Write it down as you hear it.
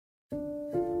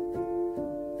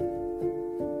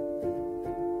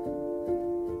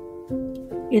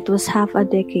It was half a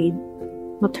decade,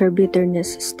 but her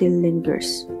bitterness still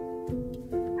lingers.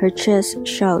 Her chest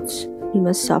shouts he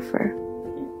must suffer.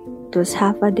 It was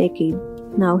half a decade,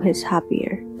 now he's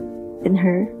happier. And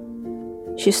her,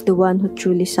 she's the one who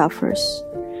truly suffers,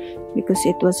 because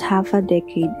it was half a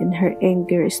decade and her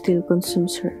anger still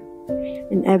consumes her,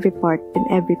 in every part and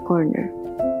every corner.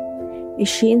 Is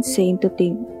she insane to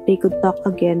think they could talk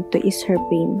again to ease her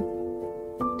pain,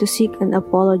 to seek an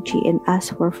apology and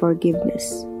ask for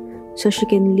forgiveness, so she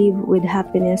can live with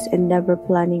happiness and never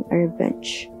planning a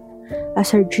revenge? As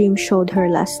her dream showed her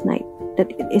last night that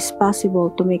it is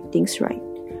possible to make things right,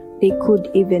 they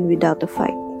could even without a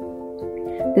fight.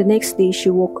 The next day she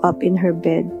woke up in her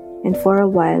bed, and for a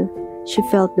while she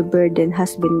felt the burden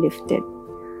has been lifted,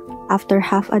 after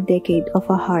half a decade of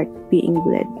a heart being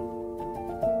bled.